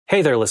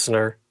Hey there,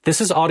 listener.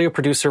 This is audio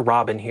producer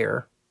Robin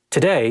here.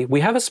 Today, we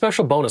have a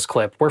special bonus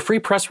clip where Free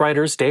Press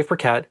writers Dave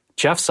Birkett,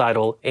 Jeff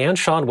Seidel, and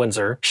Shawn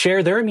Windsor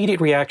share their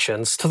immediate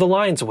reactions to the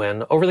Lions'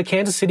 win over the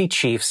Kansas City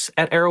Chiefs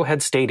at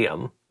Arrowhead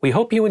Stadium. We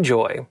hope you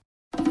enjoy.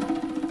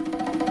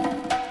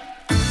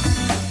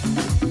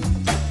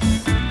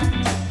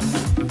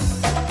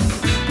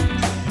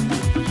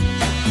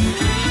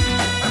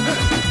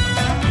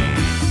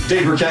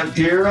 Dave Birkett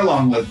here,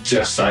 along with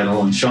Jeff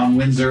Seidel and Shawn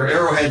Windsor.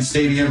 Arrowhead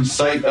Stadium,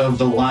 site of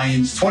the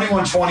Lions'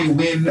 21-20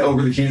 win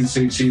over the Kansas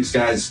City Chiefs.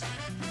 Guys,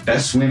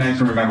 best win I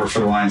can remember for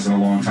the Lions in a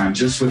long time,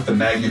 just with the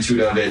magnitude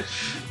of it.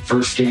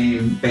 First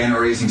game,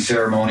 banner-raising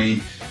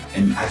ceremony,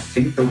 and I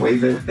think the way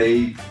that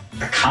they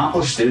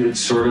accomplished it, it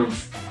sort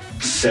of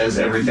says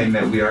everything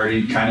that we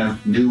already kind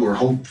of knew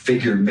or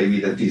figured maybe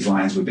that these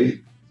Lions would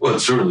be. Well,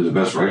 it's certainly the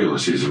best regular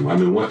season. I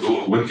mean, when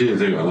can you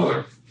think of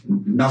another?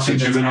 Nothing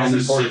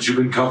since you've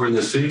been covering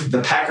this team.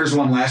 The Packers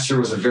one last year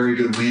was a very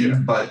good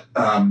win, but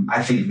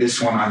I think this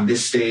one on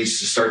this stage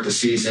to start the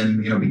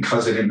season,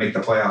 because they didn't make the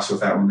playoffs with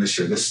that one this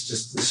year, this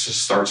just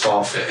starts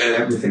off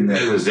everything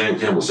there. And as Dan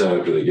Campbell said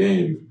after the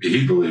game,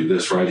 he believed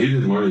this, right? He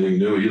didn't learn anything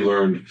new. He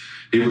learned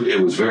it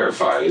was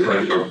verified,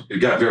 or it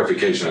got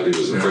verification. I think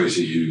was the phrase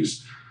he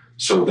used.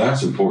 So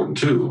that's important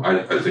too,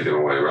 I think, in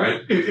a way,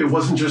 right? It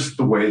wasn't just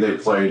the way they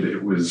played.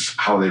 It was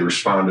how they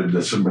responded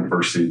to some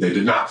adversity. They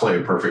did not play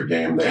a perfect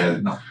game. They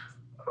had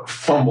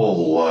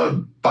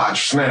fumble,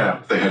 botched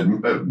snap. They had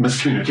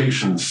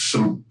miscommunications,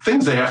 some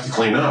things they have to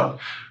clean up.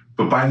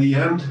 But by the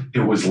end, it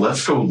was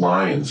let's go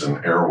Lions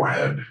in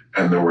Arrowhead.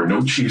 And there were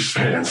no Chiefs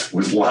fans. It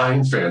was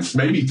Lions fans,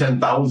 maybe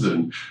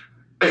 10,000.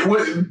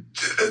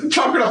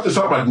 Chalk it up to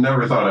something I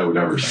never thought I would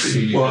ever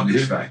see. Well,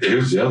 here's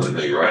the other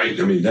thing, right?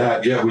 I mean,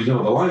 we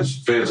know the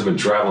Lions fans have been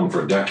traveling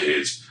for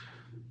decades.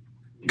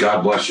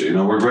 God bless you.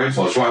 We're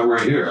grateful. That's why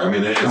we're here. I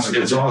mean,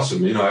 it's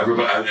awesome.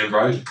 Everybody,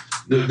 right?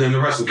 Then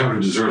the rest of the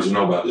country deserves to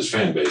know about this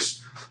fan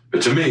base.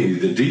 But to me,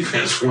 the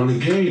defense won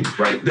the game.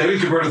 Right? They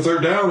didn't convert a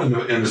third down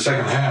in the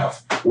second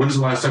half. When's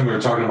the last time we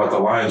were talking about the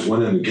Lions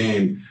winning the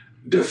game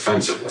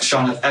defensively?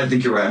 Shawn, I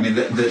think you're right. I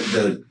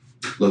mean,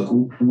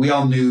 Look, we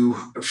all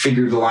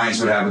figured the Lions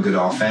would have a good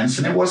offense,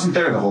 and it wasn't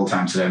there the whole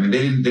time today. I mean,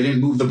 they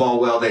didn't move the ball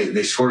well.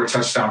 They scored a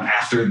touchdown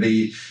after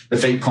the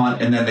fake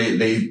punt, and then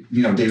they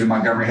David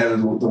Montgomery had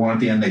the one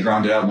at the end. They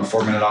grounded out in a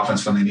 4-minute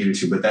offense when they needed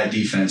to. But that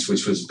defense,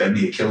 which has been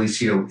the Achilles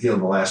heel the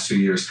last 2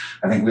 years,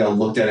 I think we all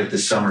looked at it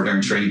this summer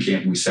during training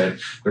camp, and we said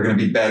they're going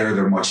to be better.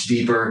 They're much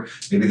deeper.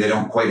 Maybe they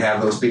don't quite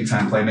have those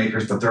big-time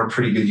playmakers, but they're a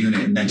pretty good unit.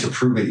 And then to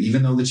prove it,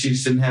 even though the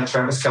Chiefs didn't have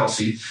Travis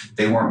Kelce,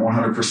 they weren't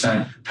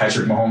 100%.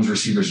 Patrick Mahomes'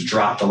 receivers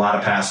dropped a lot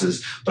of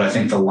passes, but I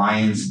think the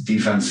Lions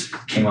defense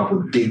came up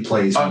with big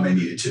plays when they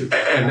needed to.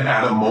 And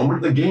at a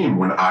moment in the game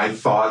when I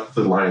thought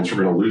the Lions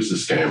were going to lose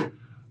this game,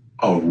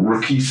 a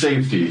rookie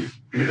safety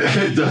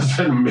does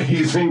an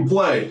amazing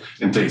play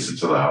and takes it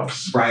to the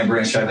house. Brian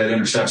Branch had that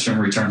interception,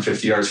 returned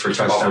 50 yards for a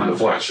touchdown. Off a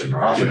deflection,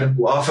 right?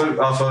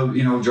 Off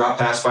a drop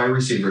pass by a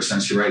receiver,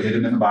 essentially, right? Hit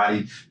him in the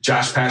body.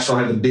 Josh Paschal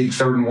had the big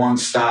 3rd-and-1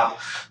 stop.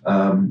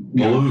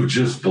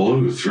 Just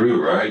blew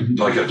through, right?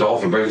 Like a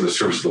dolphin breaking the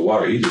surface of the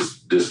water. He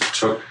just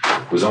took,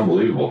 was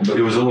unbelievable.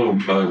 It was a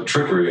little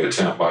trickery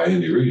attempt by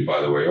Andy Reid, by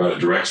the way, right? A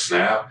direct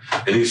snap,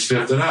 and he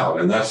sniffed it out.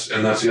 And that's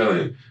the other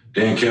thing.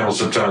 Dan Campbell,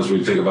 sometimes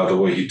we think about the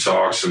way he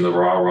talks and the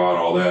rah-rah and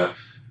all that,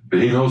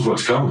 but he knows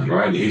what's coming,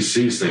 right? He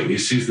sees things. He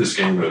sees this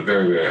game at a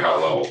very, very high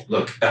level.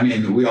 Look, I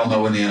mean, we all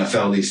know in the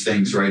NFL these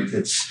things, right?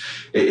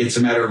 It's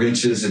a matter of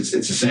inches. It's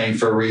a saying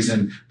for a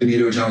reason.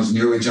 Benito Jones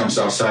nearly jumps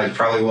offside,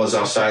 probably was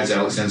offsides.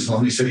 Alexander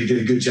Saloni said he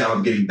did a good job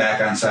of getting back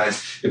on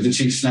sides. If the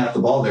Chiefs snap the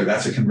ball there,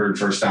 that's a converted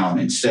first down.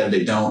 Instead,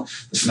 they don't.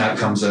 The snap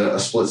comes a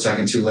split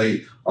second too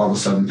late. All of a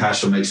sudden,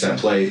 Paschal makes that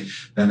play.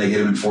 Then they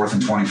get him in 4th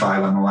and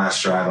 25 on the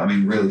last drive. I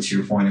mean, really, to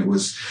your point, it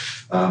was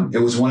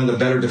one of the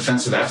better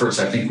defensive efforts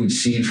I think we've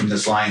seen from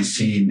this Lions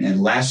team.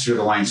 And last year,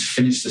 the Lions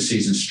finished the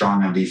season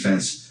strong on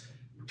defense.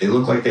 They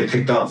look like they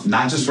picked up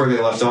not just where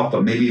they left off,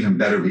 but maybe even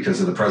better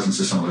because of the presence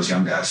of some of those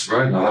young guys.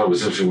 Right. And I thought it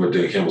was interesting what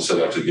Dan Campbell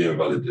said after the game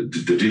about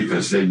the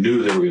defense. They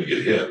knew they were going to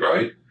get hit,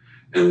 right?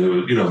 And it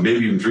was,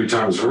 maybe even 3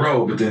 times in a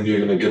row, but then you're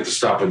going to get the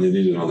stop when they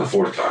need it on the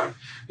 4th time.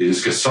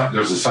 There's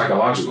a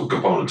psychological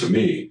component to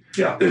me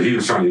that he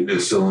was trying to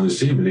instill in his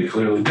team, and he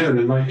clearly did.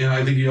 And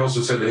I think he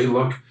also said, hey,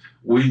 look,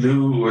 we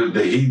knew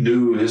that he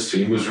knew his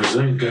team was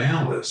resilient to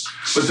handle this.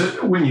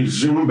 But when you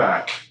zoom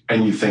back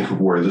and you think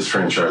of where this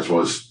franchise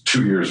was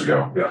 2 years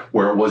ago,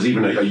 where it was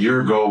even a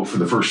year ago for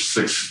the first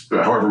 6,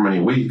 however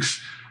many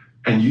weeks,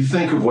 and you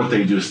think of what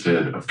they just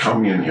did of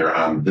coming in here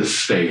on this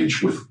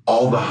stage with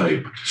all the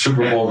hype.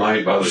 Super Bowl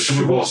night, by the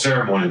Super Bowl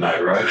ceremony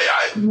night, right?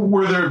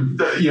 Were there,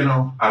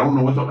 I don't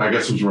know I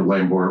guess those were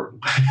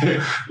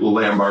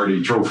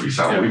Lombardi trophies.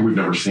 We've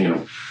never seen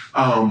them.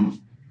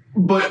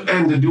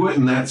 And to do it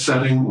in that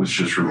setting was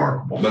just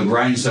remarkable. But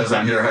Ryan says,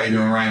 I'm here. How you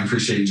doing, Ryan?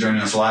 Appreciate you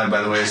joining us live,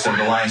 by the way. Said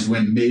the Lions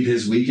win made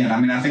his weekend.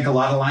 I mean, I think a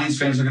lot of Lions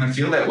fans are going to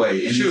feel that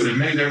way. And shoot, it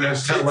made their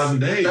next 10, 11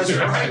 days. That's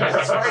right.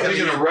 That's right. They're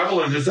going to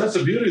revel in this. That's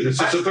the beauty. It's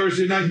just a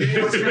Thursday night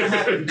game. What's going to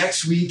happen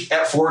next week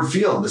at Ford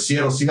Field? The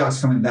Seattle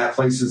Seahawks come in. That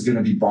place is going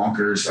to be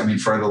bonkers. I mean,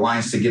 for the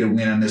Lions to get a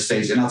win on this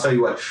stage. And I'll tell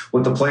you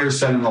what the players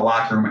said in the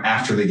locker room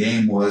after the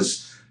game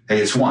was, hey,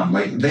 it's won.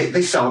 Like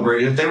they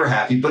celebrated it. They were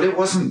happy, but it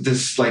wasn't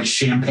this like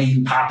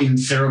champagne popping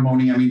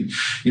ceremony. I mean,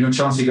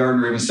 Chauncey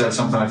Gardner even said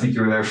something. I think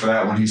you were there for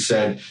that when he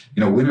said,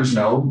 winners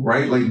know,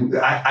 right? Like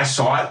I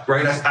saw it,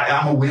 right?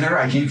 I'm a winner.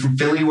 I came from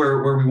Philly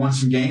where we won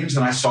some games,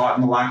 and I saw it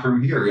in the locker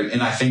room here.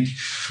 And I think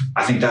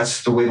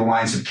that's the way the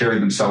Lions have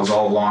carried themselves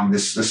all along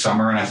this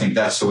summer. And I think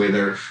that's the way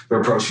they're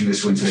approaching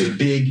this win today.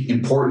 Big,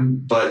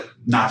 important, but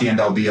not the end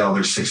all be all.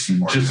 There's 16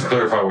 more. Just to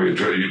clarify what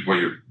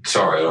you're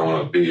sorry, I don't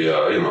want to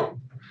be,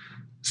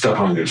 step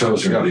on your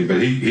toes or anything,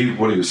 but he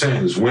what he was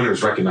saying is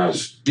winners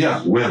recognize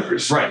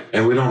winners. Right.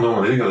 And we don't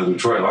know anything of the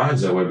Detroit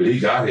Lions that way, but he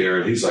got here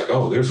and he's like,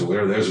 oh, there's a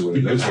winner, there's a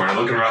winner, there's a winner,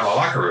 looking around the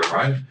locker room,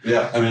 right?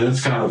 Yeah. I mean,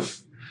 it's kind of,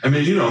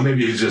 maybe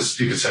you could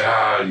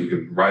say, you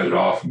can write it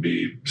off and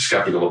be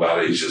skeptical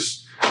about it. He's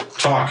just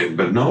talking.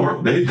 But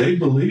no, they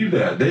believe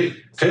that.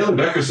 Taylor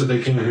Decker said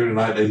they came in here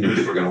tonight, they knew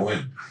they were going to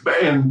win.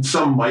 And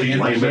some might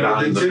blame it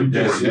on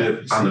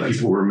the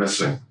people we're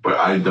missing, but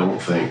I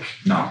don't think.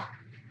 No.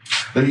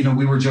 But,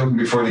 we were joking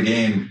before the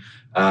game.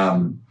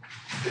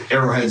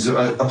 Arrowhead's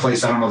a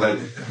place I don't know that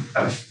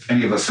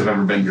any of us have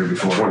ever been here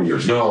before. 20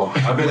 years ago.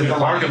 No, I've been in the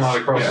parking lot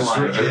across the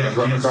street.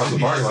 Across the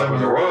parking lot when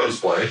the Royals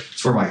play.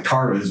 It's where my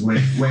car is, way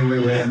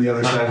on the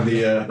other side of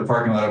the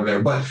parking lot over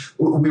there. But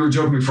we were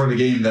joking before the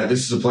game that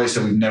this is a place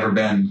that we've never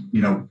been,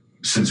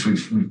 since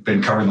we've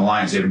been covering the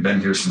Lions. They haven't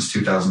been here since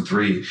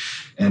 2003.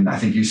 And I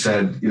think you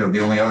said, the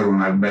only other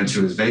one I've been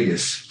to is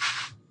Vegas.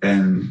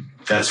 And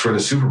that's where the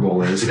Super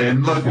Bowl is.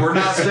 And look, we're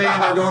not saying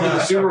we're going to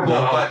the Super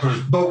Bowl,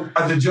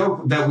 but the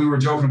joke that we were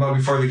joking about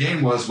before the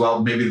game was,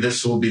 well, maybe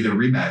this will be the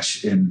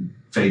rematch in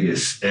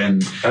Vegas.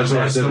 And that's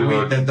what I said the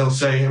week that they'll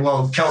say,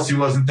 well, Kelsey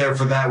wasn't there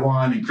for that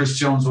one, and Chris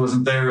Jones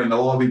wasn't there, and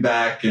they'll all be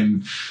back.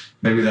 And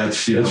maybe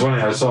that's, It's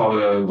funny. I saw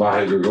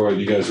Vahe Gregorian,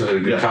 you guys,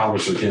 the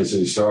columnist for the Kansas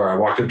City Star. I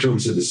walked up to him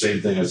and said the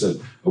same thing. I said,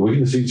 are we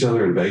going to see each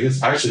other in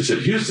Vegas? I actually said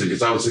Houston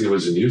because I was thinking it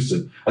was in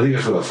Houston. I think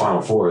that's for the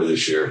Final Four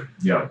this year.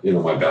 Yeah.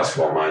 My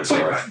basketball mind.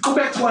 Go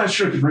back to last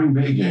year at the Green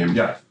Bay game.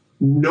 Yeah.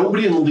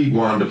 Nobody in the league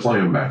wanted to play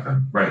him back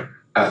then. Right.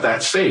 At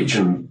that stage.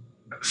 And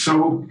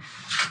so.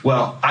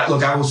 Well,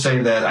 I will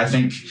say that I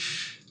think,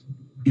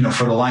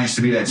 for the Lions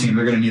to be that team,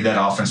 they're going to need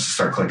that offense to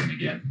start clicking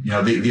again.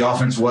 The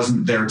offense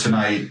wasn't there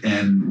tonight,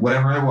 and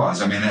whatever it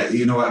was. I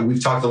mean,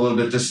 we've talked a little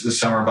bit this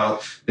summer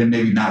about them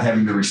maybe not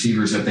having the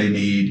receivers that they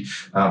need.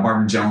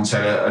 Marvin Jones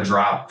had a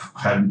drop,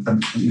 had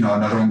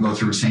another one go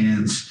through his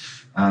hands.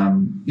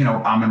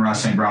 Amon-Ra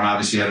St. Brown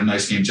obviously had a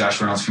nice game.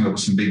 Josh Reynolds came up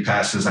with some big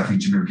passes. I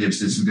think Jahmyr Gibbs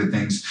did some good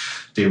things.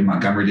 David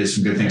Montgomery did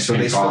some good things. So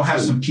they still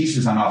have some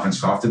pieces on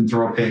offense. Goff didn't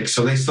throw a pick.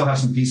 So they still have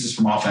some pieces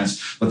from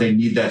offense, but they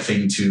need that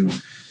thing to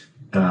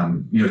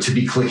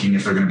be clicking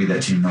if they're going to be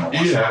that team.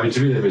 To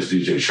me, they missed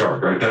DJ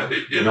Shark, right?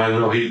 And I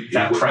know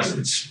that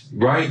presence,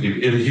 right? And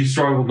he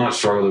struggled,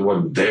 he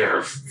wasn't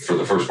there for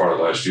the first part of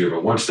last year,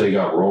 but once they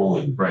got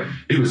rolling, right,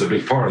 he was a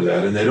big part of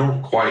that. And they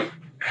don't quite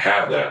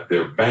have that.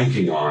 They're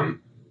banking on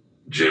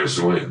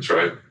Jameson Williams,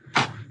 right?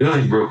 The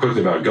other thing, real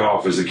quickly about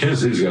Goff is that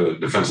Kansas City's got a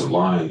defensive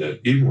line that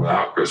even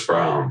without Chris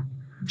Brown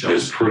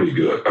is pretty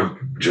good.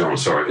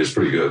 Jones, is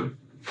pretty good.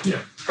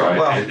 Yeah, right.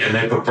 Well, and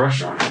they put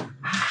pressure on him.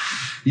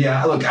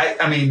 Yeah, look,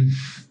 I mean,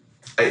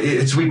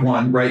 it's week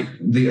one, right?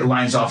 The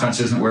Lions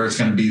offense isn't where it's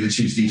going to be. The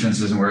Chiefs defense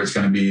isn't where it's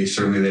going to be.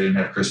 Certainly they didn't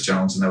have Chris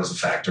Jones, and that was a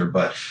factor.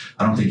 But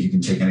I don't think you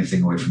can take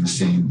anything away from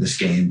this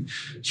game.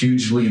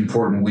 Hugely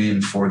important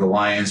win for the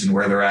Lions and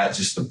where they're at,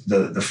 just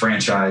the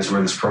franchise,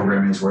 where this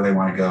program is, where they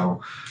want to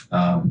go.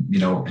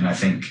 And I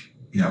think,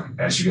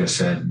 as you guys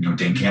said,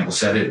 Dan Campbell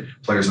said it.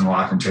 Players in the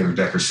locker room, Taylor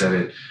Decker said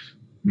it.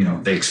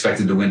 They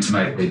expected to win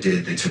tonight. They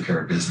did. They took care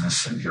of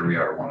business, and here we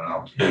are,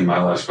 1-0. And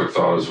my last quick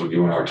thought is when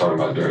you and I were talking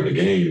about during the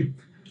game,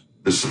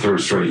 this is the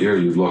third straight year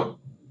you've looked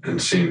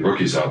and seen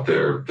rookies out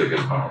there thinking,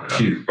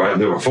 right?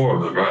 There were four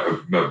of them,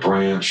 right?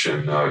 Branch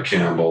and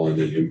Campbell, and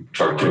then you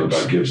talked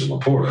about Gibbs and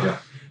Laporta. Yeah.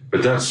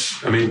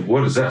 But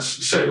what does that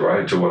say,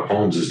 right, to what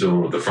Holmes is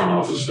doing, what the front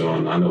office is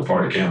doing? I know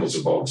part of Campbell's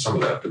involved in some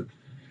of that, but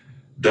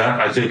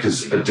that, I think,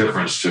 is a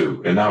difference,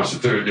 too. And now it's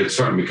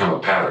starting to become a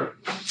pattern.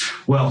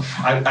 Well,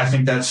 I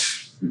think that's,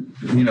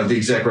 the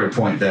exact right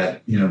point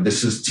that,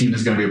 this team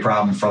is going to be a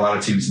problem for a lot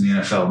of teams in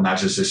the NFL, not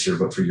just this year,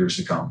 but for years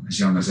to come. As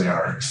young as they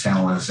are, as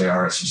talented as they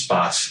are at some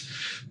spots,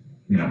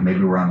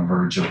 maybe we're on the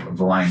verge of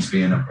the Lions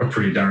being a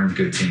pretty darn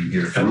good team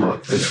here. And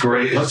look, it's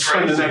great. Let's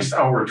spend the next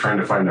hour trying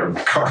to find our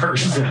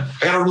cars. I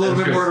got a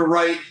little bit more to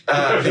write.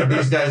 I think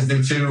these guys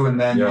do too. And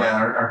then,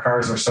 our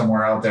cars are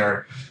somewhere out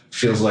there.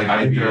 Feels like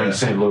maybe you're in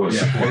St. Louis.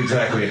 Yeah,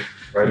 exactly.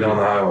 Right down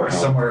the highway.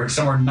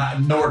 Somewhere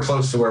nowhere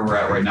close to where we're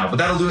at right now. But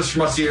that'll do us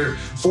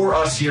for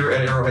us here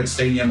at Arrowhead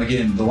Stadium.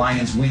 Again, the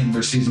Lions win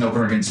their season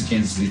opener against the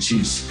Kansas City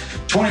Chiefs.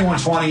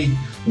 21-20,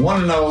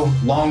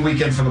 1-0, long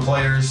weekend for the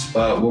players.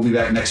 We'll be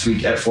back next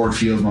week at Ford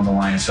Field when the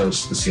Lions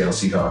host the Seattle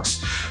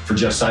Seahawks. For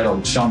Jeff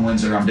Seidel, Shawn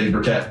Windsor, I'm Dave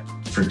Birkett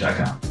for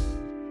 .com.